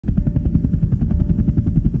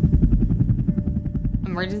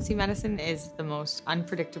Emergency medicine is the most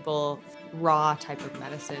unpredictable, raw type of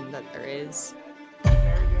medicine that there is. This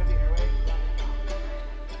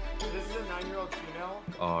is a 9-year-old female.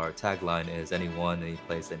 Our tagline is anyone, any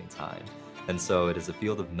place, anytime. And so it is a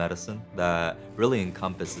field of medicine that really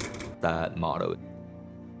encompasses that motto.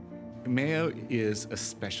 Mayo is a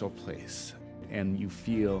special place, and you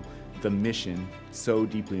feel the mission so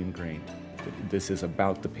deeply ingrained. This is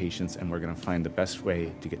about the patients, and we're going to find the best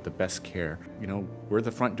way to get the best care. You know, we're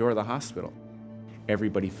the front door of the hospital.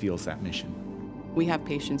 Everybody feels that mission. We have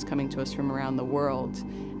patients coming to us from around the world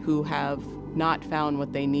who have not found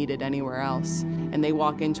what they needed anywhere else, and they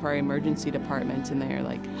walk into our emergency department and they're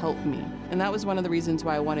like, help me. And that was one of the reasons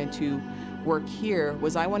why I wanted to work here,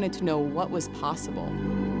 was I wanted to know what was possible.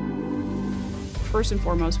 First and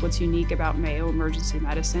foremost, what's unique about Mayo Emergency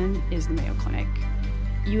Medicine is the Mayo Clinic.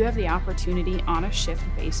 You have the opportunity on a shift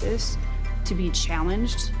basis to be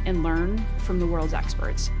challenged and learn from the world's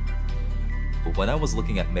experts. When I was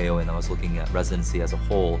looking at Mayo and I was looking at residency as a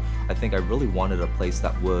whole, I think I really wanted a place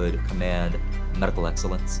that would command medical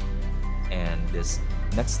excellence and this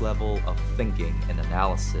next level of thinking and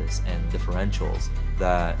analysis and differentials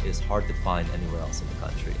that is hard to find anywhere else in the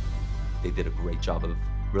country. They did a great job of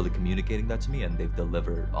really communicating that to me, and they've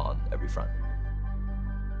delivered on every front.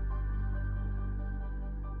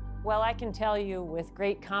 Well, I can tell you with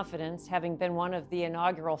great confidence, having been one of the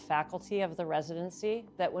inaugural faculty of the residency,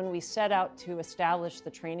 that when we set out to establish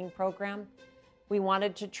the training program, we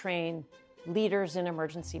wanted to train leaders in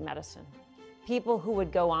emergency medicine. People who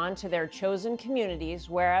would go on to their chosen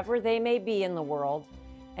communities, wherever they may be in the world,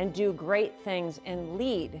 and do great things and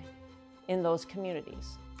lead in those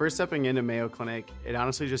communities. First stepping into Mayo Clinic, it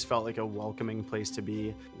honestly just felt like a welcoming place to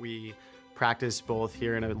be. We practice both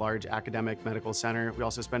here in a large academic medical center. We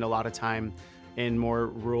also spend a lot of time in more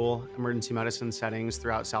rural emergency medicine settings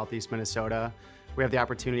throughout southeast Minnesota. We have the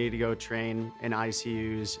opportunity to go train in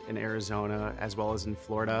ICUs in Arizona as well as in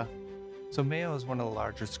Florida. So Mayo is one of the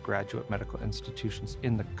largest graduate medical institutions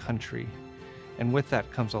in the country. And with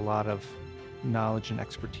that comes a lot of knowledge and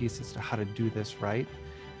expertise as to how to do this right.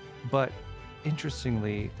 But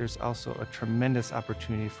interestingly, there's also a tremendous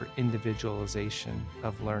opportunity for individualization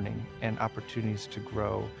of learning and opportunities to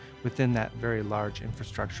grow within that very large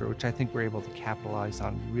infrastructure, which I think we're able to capitalize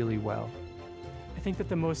on really well. I think that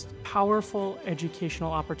the most powerful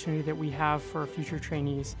educational opportunity that we have for future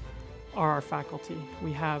trainees are our faculty.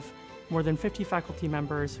 We have more than 50 faculty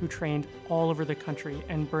members who trained all over the country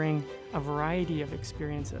and bring a variety of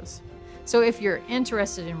experiences. So if you're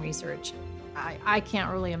interested in research, I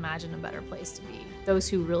can't really imagine a better place to be. Those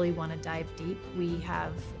who really want to dive deep, we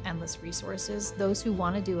have endless resources. Those who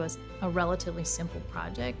want to do a relatively simple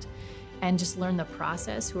project and just learn the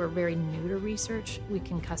process, who are very new to research, we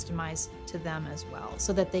can customize to them as well,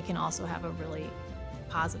 so that they can also have a really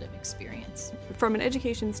positive experience. From an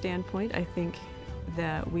education standpoint, I think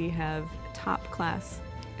that we have top-class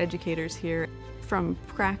educators here. From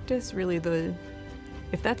practice, really,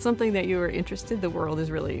 if that's something that you are interested, the world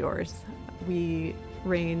is really yours. We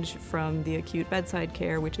range from the acute bedside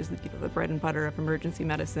care, which is the bread and butter of emergency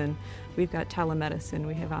medicine. We've got telemedicine,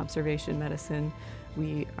 we have observation medicine.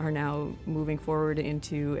 We are now moving forward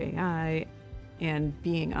into AI and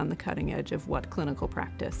being on the cutting edge of what clinical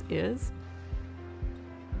practice is.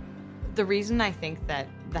 The reason I think that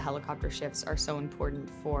the helicopter shifts are so important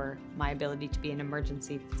for my ability to be an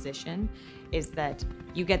emergency physician is that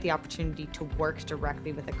you get the opportunity to work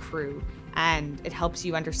directly with a crew, and it helps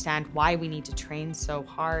you understand why we need to train so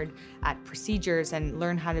hard at procedures and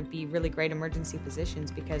learn how to be really great emergency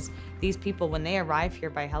physicians, because these people, when they arrive here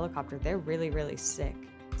by helicopter, they're really, really sick.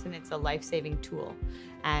 And it's a life-saving tool.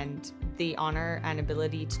 And the honor and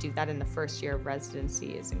ability to do that in the first year of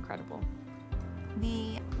residency is incredible.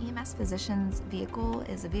 The Ems Physicians Vehicle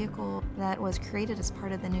is a vehicle that was created as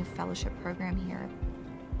part of the new fellowship program here.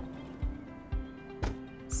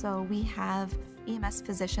 So we have EMS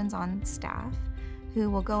physicians on staff who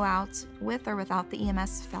will go out with or without the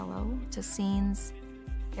EMS fellow to scenes.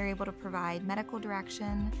 They're able to provide medical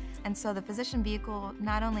direction. And so the physician vehicle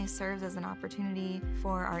not only serves as an opportunity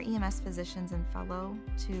for our EMS physicians and fellow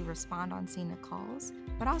to respond on scene to calls,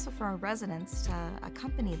 but also for our residents to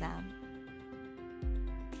accompany them.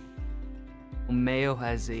 Mayo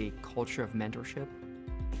has a culture of mentorship.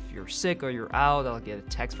 If you're sick or you're out, I'll get a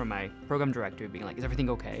text from my program director being like, is everything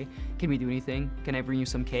okay? Can we do anything? Can I bring you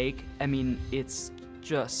some cake? I mean, it's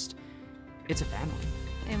a family.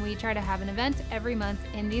 And we try to have an event every month,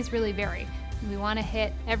 and these really vary. We want to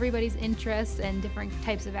hit everybody's interests and different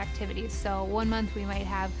types of activities. So one month we might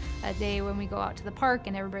have a day when we go out to the park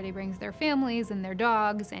and everybody brings their families and their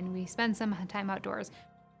dogs and we spend some time outdoors.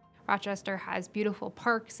 Rochester has beautiful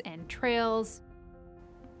parks and trails.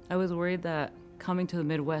 I was worried that coming to the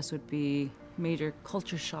Midwest would be major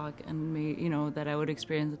culture shock and that I would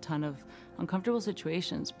experience a ton of uncomfortable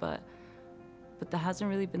situations, but that hasn't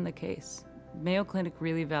really been the case. Mayo Clinic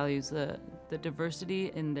really values the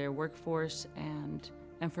diversity in their workforce, and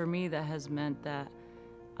for me that has meant that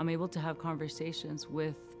I'm able to have conversations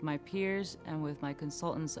with my peers and with my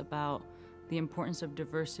consultants about the importance of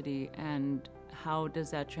diversity and how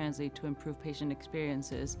does that translate to improve patient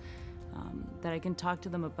experiences, that I can talk to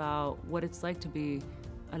them about what it's like to be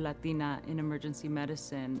a Latina in emergency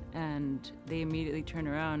medicine, and they immediately turn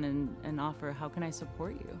around and offer, how can I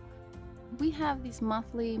support you? We have these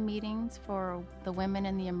monthly meetings for the women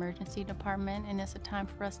in the emergency department, and it's a time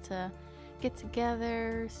for us to get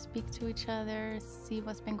together, speak to each other, see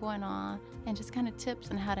what's been going on, and just kind of tips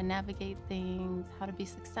on how to navigate things, how to be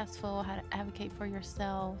successful, how to advocate for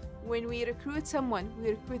yourself. When we recruit someone,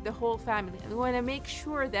 we recruit the whole family, and we want to make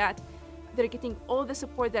sure that they're getting all the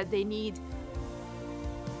support that they need.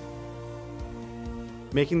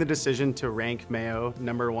 Making the decision to rank Mayo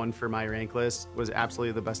 #1 for my rank list was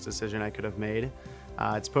absolutely the best decision I could have made.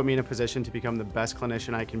 It's put me in a position to become the best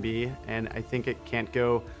clinician I can be, and I think it can't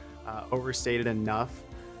go overstated enough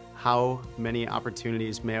how many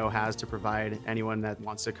opportunities Mayo has to provide anyone that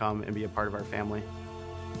wants to come and be a part of our family.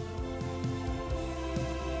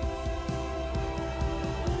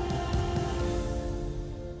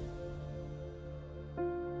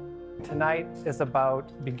 Tonight is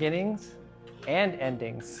about beginnings and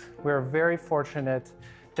endings. We're very fortunate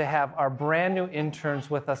to have our brand new interns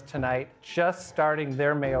with us tonight, just starting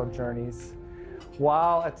their Mayo journeys,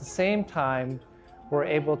 while at the same time, we're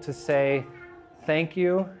able to say thank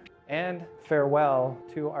you and farewell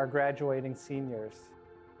to our graduating seniors.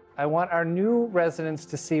 I want our new residents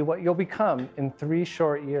to see what you'll become in 3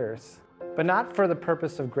 short years, but not for the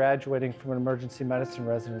purpose of graduating from an emergency medicine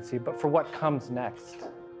residency, but for what comes next.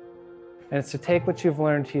 And it's to take what you've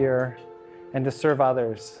learned here and to serve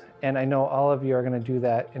others. And I know all of you are going to do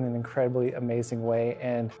that in an incredibly amazing way.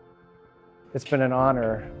 And it's been an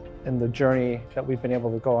honor in the journey that we've been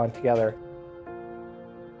able to go on together.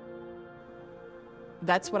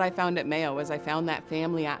 That's what I found at Mayo, is I found that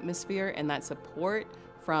family atmosphere and that support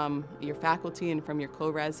from your faculty and from your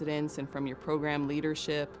co-residents and from your program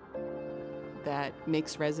leadership that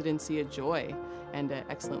makes residency a joy and an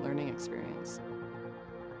excellent learning experience.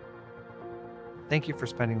 Thank you for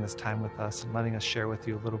spending this time with us and letting us share with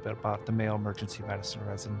you a little bit about the Mayo Emergency Medicine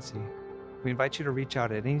Residency. We invite you to reach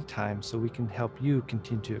out at any time so we can help you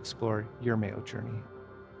continue to explore your Mayo journey.